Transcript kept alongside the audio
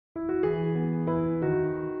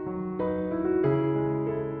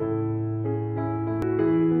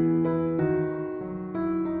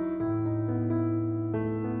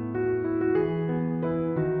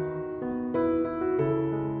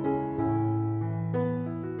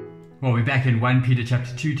Well, we're back in 1 Peter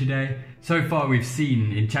chapter 2 today. So far we've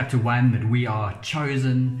seen in chapter 1 that we are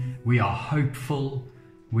chosen, we are hopeful,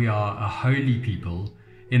 we are a holy people.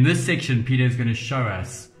 In this section, Peter is going to show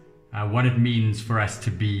us what it means for us to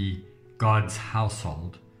be God's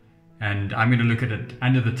household. And I'm going to look at it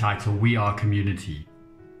under the title, We Are Community.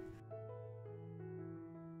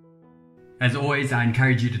 As always, I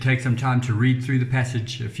encourage you to take some time to read through the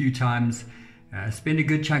passage a few times. Spend a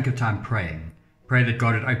good chunk of time praying. Pray that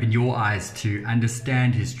God would open your eyes to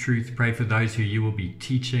understand His truth. Pray for those who you will be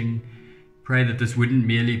teaching. Pray that this wouldn't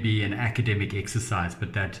merely be an academic exercise,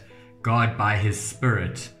 but that God, by His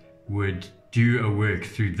Spirit, would do a work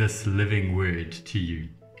through this living word to you.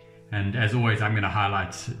 And as always, I'm going to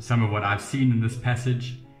highlight some of what I've seen in this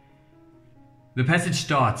passage. The passage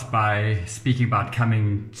starts by speaking about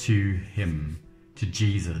coming to Him, to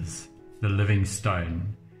Jesus, the living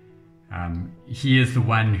stone. He is the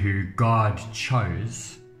one who God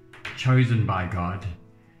chose, chosen by God.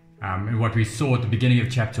 And what we saw at the beginning of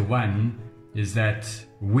chapter 1 is that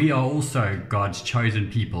we are also God's chosen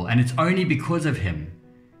people. And it's only because of Him,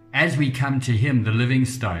 as we come to Him, the living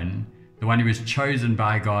stone, the one who is chosen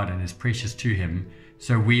by God and is precious to Him,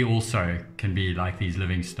 so we also can be like these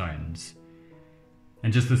living stones.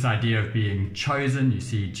 And just this idea of being chosen, you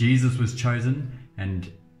see Jesus was chosen,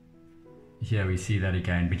 and here we see that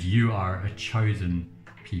again, but you are a chosen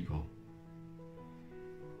people.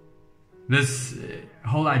 This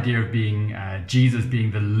whole idea of being Jesus being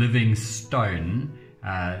the living stone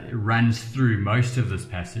runs through most of this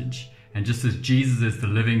passage. And just as Jesus is the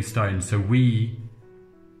living stone, so we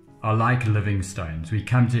are like living stones. We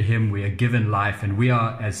come to Him, we are given life, and we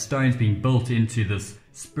are as stones being built into this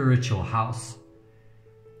spiritual house.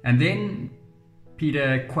 And then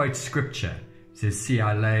Peter quotes scripture. He says, "See,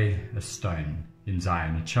 I lay a stone in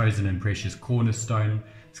Zion, a chosen and precious cornerstone."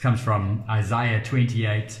 This comes from Isaiah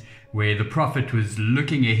 28, where the prophet was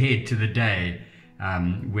looking ahead to the day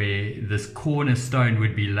where this cornerstone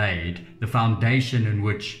would be laid, the foundation in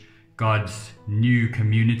which God's new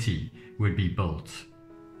community would be built.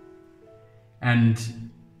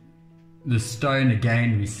 And the stone,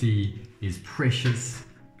 again, we see is precious.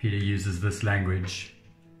 Peter uses this language.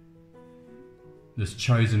 This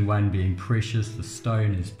chosen one being precious, the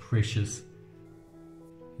stone is precious.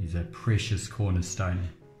 He's a precious cornerstone.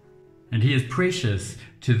 And He is precious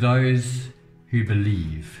to those who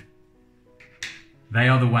believe. They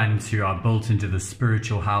are the ones who are built into the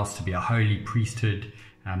spiritual house to be a holy priesthood,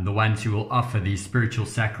 the ones who will offer these spiritual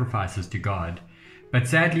sacrifices to God. But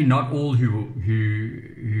sadly, not all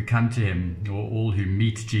who come to Him or all who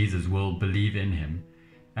meet Jesus will believe in Him.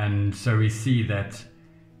 And so we see that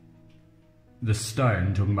the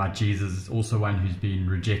stone, talking about Jesus, is also one who's been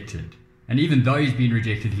rejected. And even though He's been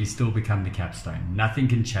rejected, He's still become the capstone. Nothing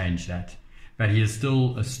can change that. But He is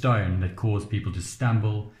still a stone that causes people to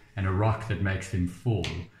stumble and a rock that makes them fall.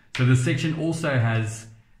 So this section also has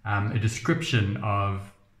a description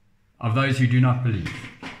of those who do not believe.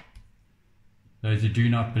 Those who do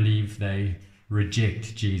not believe, they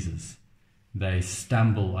reject Jesus. They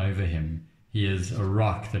stumble over Him. He is a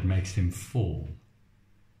rock that makes them fall.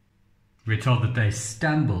 We're told that they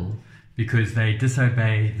stumble because they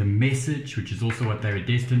disobey the message, which is also what they were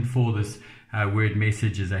destined for. This word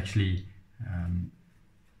message is actually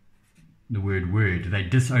the word. They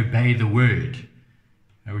disobey the word,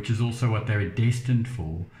 which is also what they were destined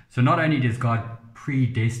for. So not only does God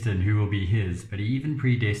predestine who will be His, but He even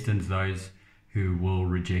predestines those who will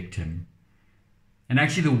reject Him. And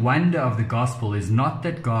actually the wonder of the gospel is not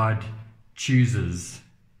that God chooses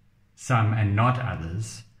some and not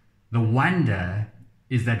others. The wonder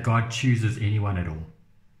is that God chooses anyone at all.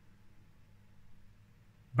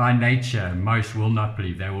 By nature, most will not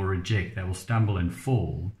believe. They will reject. They will stumble and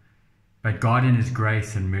fall. But God in His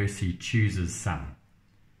grace and mercy chooses some.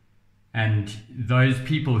 And those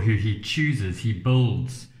people who He chooses, He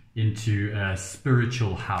builds into a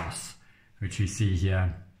spiritual house, which we see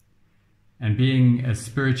here. And being a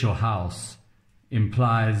spiritual house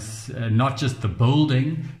implies not just the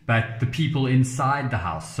building, but the people inside the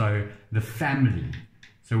house, so the family.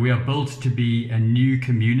 So we are built to be a new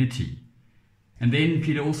community. And then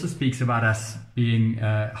Peter also speaks about us being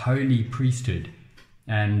a holy priesthood,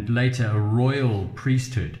 and later a royal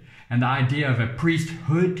priesthood. And the idea of a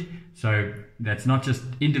priesthood, so that's not just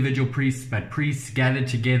individual priests, but priests gathered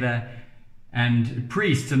together. And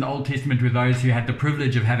priests in the Old Testament were those who had the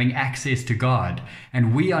privilege of having access to God.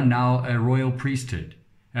 And we are now a royal priesthood,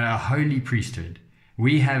 a holy priesthood.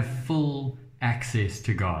 We have full access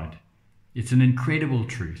to God. It's an incredible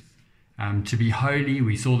truth. To be holy,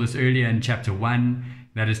 we saw this earlier in chapter 1,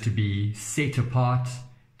 that is to be set apart,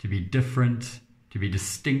 to be different, to be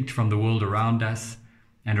distinct from the world around us,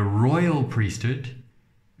 and a royal priesthood.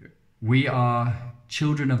 We are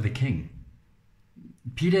children of the King.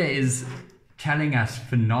 Peter is telling us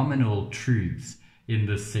phenomenal truths in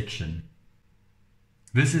this section.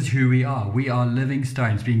 This is who we are. We are living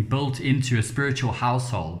stones being built into a spiritual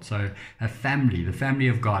household, so a family, the family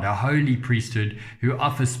of God, a holy priesthood who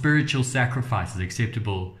offers spiritual sacrifices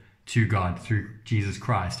acceptable to God through Jesus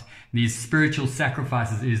Christ. These spiritual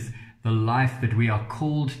sacrifices is the life that we are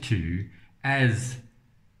called to as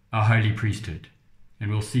a holy priesthood.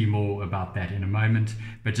 And we'll see more about that in a moment.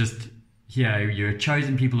 But just here, you're a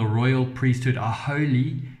chosen people, a royal priesthood, a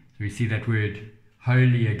holy. So we see that word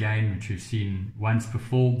holy again, which we've seen once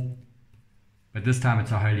before. But this time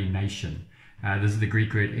it's a holy nation. This is the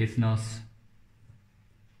Greek word ethnos.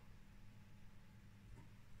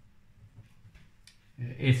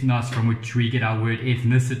 Ethnos, from which we get our word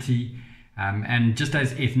ethnicity. And just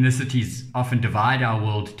as ethnicities often divide our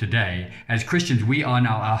world today, as Christians, we are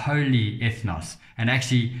now a holy ethnos. And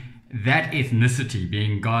actually, that ethnicity,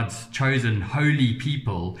 being God's chosen holy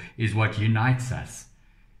people, is what unites us.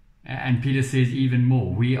 And Peter says even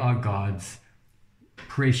more, we are God's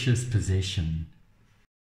precious possession.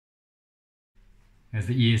 As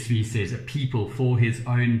the ESV says, a people for his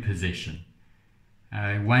own possession.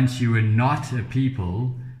 Once you were not a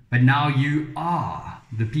people, but now you are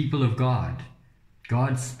the people of God,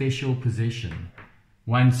 God's special possession.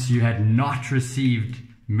 Once you had not received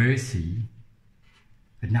mercy,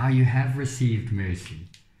 but now you have received mercy.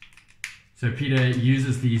 So Peter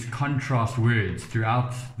uses these contrast words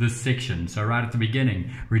throughout this section. So right at the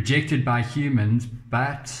beginning, rejected by humans,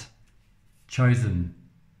 but chosen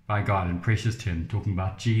by God and precious to him, talking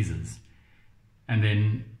about Jesus. And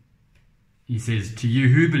then he says, to you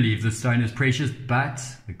who believe, the stone is precious, but,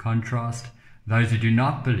 the contrast, those who do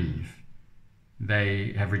not believe,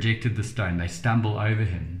 they have rejected the stone, they stumble over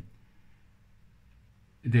him.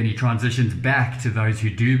 Then he transitions back to those who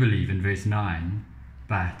do believe in verse 9,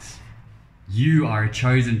 but you are a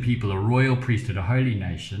chosen people, a royal priesthood, a holy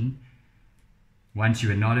nation. Once you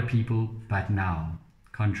were not a people, but now,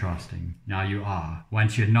 contrasting, now you are.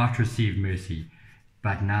 Once you had not received mercy,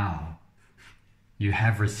 but now you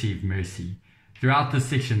have received mercy. Throughout this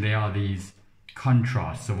section, there are these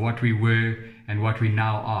contrasts of what we were and what we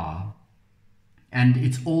now are. And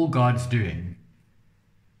it's all God's doing.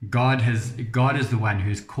 God is the one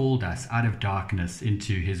who's called us out of darkness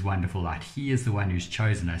into his wonderful light. He is the one who's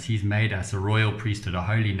chosen us. He's made us a royal priesthood, a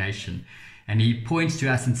holy nation. And he points to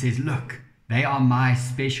us and says, look, they are my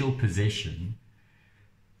special possession.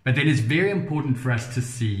 But then it's very important for us to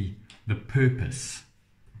see the purpose.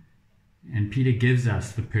 And Peter gives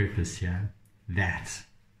us the purpose here, that.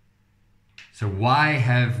 So why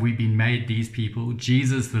have we been made these people?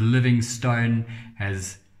 Jesus, the living stone,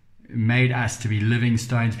 has made us to be living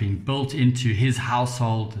stones, being built into his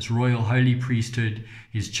household, this royal holy priesthood,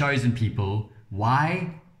 his chosen people.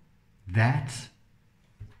 Why? That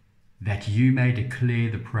you may declare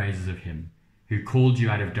the praises of him who called you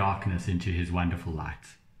out of darkness into his wonderful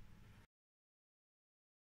light.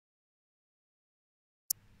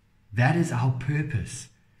 That is our purpose.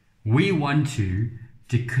 We want to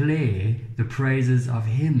declare the praises of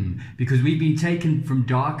him because we've been taken from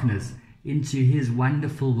darkness into his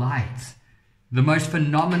wonderful light. The most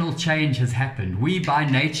phenomenal change has happened. We by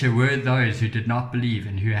nature were those who did not believe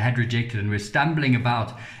and who had rejected and were stumbling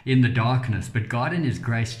about in the darkness. But God in his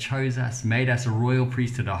grace chose us, made us a royal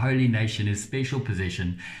priesthood, a holy nation, his special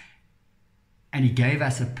possession. And he gave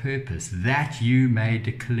us a purpose, that you may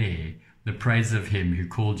declare the praise of him who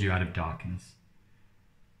called you out of darkness.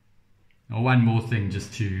 Now, one more thing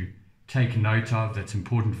just to take note of that's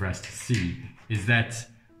important for us to see is that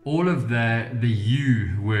all of the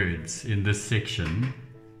you words in this section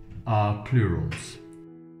are plurals.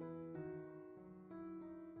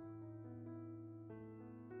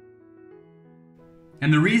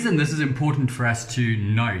 And the reason this is important for us to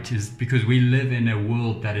note is because we live in a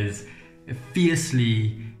world that is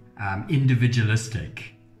fiercely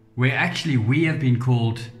individualistic, where actually we have been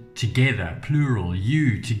called together, plural,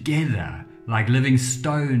 you together, like living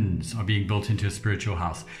stones are being built into a spiritual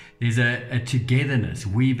house. There's a togetherness.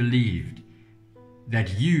 We believed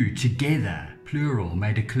that you together, plural,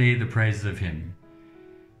 may declare the praises of him.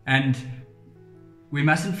 And we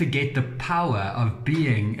mustn't forget the power of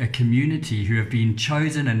being a community who have been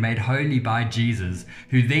chosen and made holy by Jesus,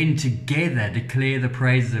 who then together declare the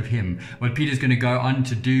praises of him. What Peter's going to go on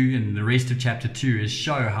to do in the rest of chapter 2 is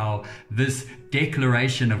show how this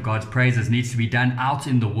declaration of God's praises needs to be done out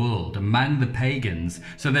in the world among the pagans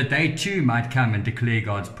so that they too might come and declare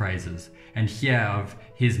God's praises and hear of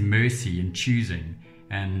his mercy in choosing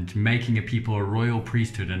and making a people a royal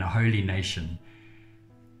priesthood and a holy nation.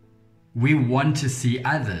 We want to see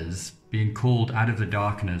others being called out of the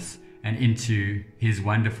darkness and into his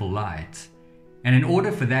wonderful light. And in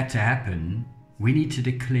order for that to happen, we need to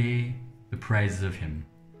declare the praises of him.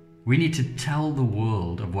 We need to tell the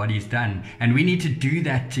world of what he's done, and we need to do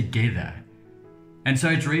that together. And so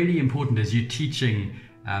it's really important as you're teaching,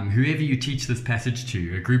 whoever you teach this passage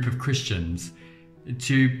to, a group of Christians,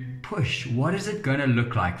 to push what is it going to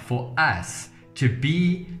look like for us to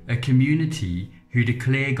be a community who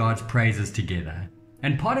declare God's praises together.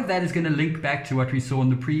 And part of that is going to link back to what we saw in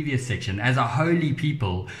the previous section. As a holy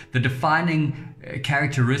people, the defining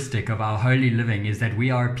characteristic of our holy living is that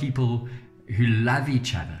we are a people who love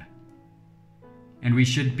each other. And we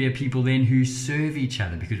should be a people then who serve each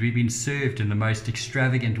other, because we've been served in the most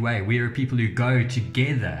extravagant way. We are a people who go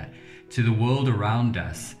together to the world around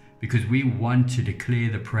us because we want to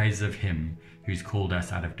declare the praise of him who's called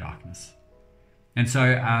us out of darkness. And so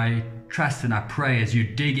I trust and I pray as you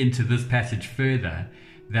dig into this passage further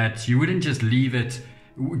that you wouldn't just leave it,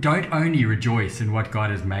 don't only rejoice in what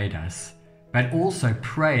God has made us, but also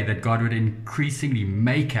pray that God would increasingly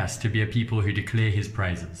make us to be a people who declare his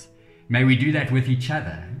praises. May we do that with each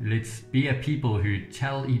other. Let's be a people who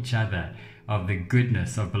tell each other of the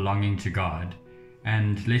goodness of belonging to God.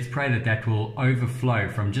 And let's pray that that will overflow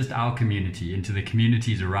from just our community into the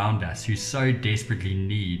communities around us who so desperately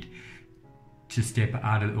need to step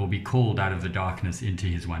out of, or be called out of the darkness into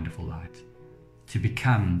his wonderful light, to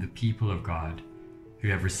become the people of God who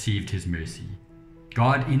have received his mercy.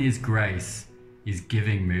 God in his grace is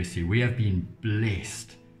giving mercy. We have been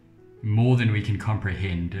blessed more than we can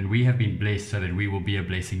comprehend, and we have been blessed so that we will be a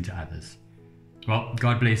blessing to others. Well,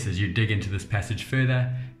 God bless as you dig into this passage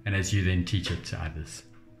further and as you then teach it to others.